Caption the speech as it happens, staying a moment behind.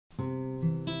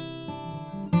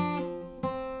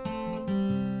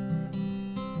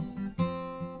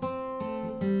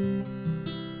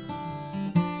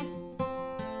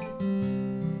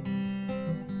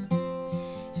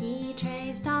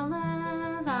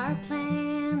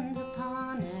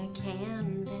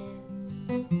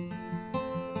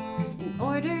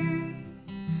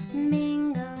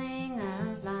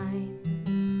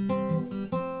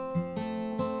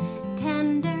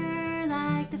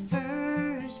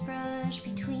mirage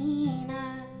between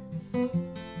us.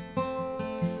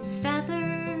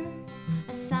 Feather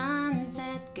a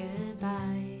sunset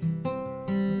goodbye,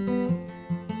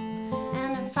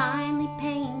 and a finely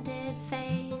painted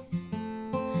face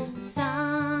of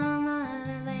some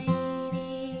other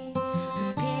lady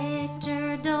whose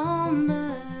picture don't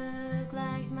look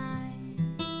like mine.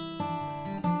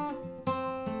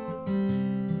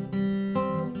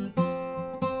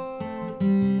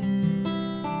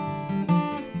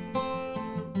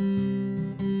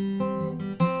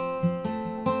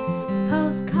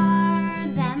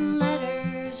 Postcards and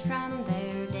letters from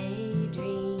their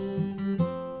daydreams,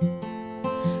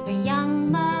 where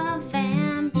young love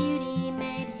and beauty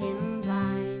made him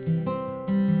blind.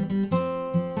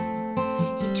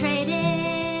 He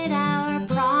traded our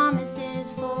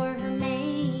promises for her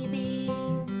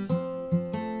maybes.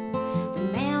 The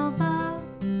mailbox,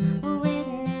 a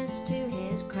witness to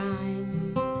his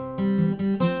crime,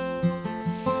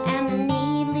 and the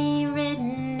neatly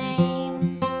written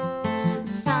name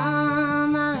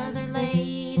some other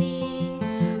lady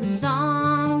whose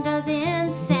song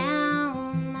doesn't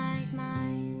sound like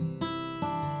mine.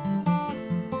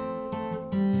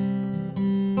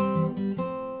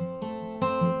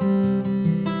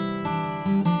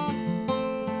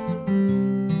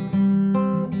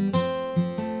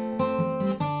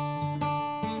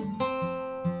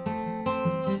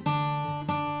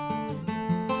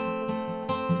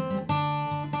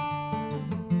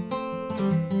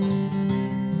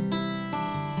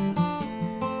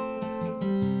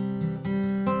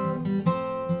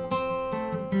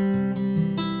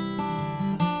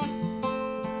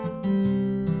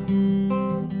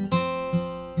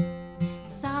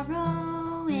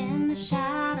 Sorrow in the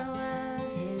shadow of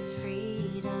his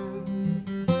freedom.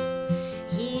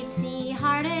 He'd see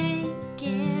heartache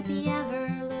if he ever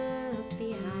looked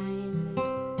behind.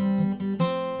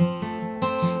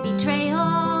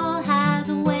 Betrayal has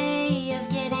a way of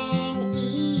getting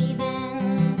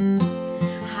even,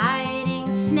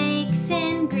 hiding snakes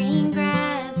in green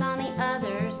grass on the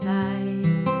other side,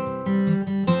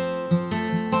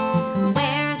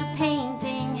 where the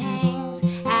painting hangs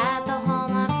at the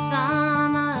home of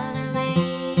some other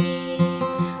lady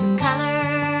whose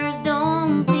colors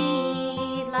don't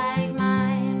bleed like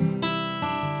mine.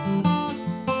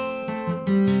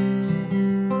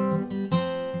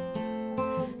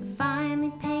 A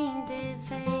finely painted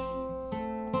face,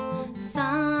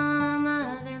 some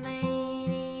other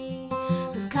lady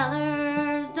whose colors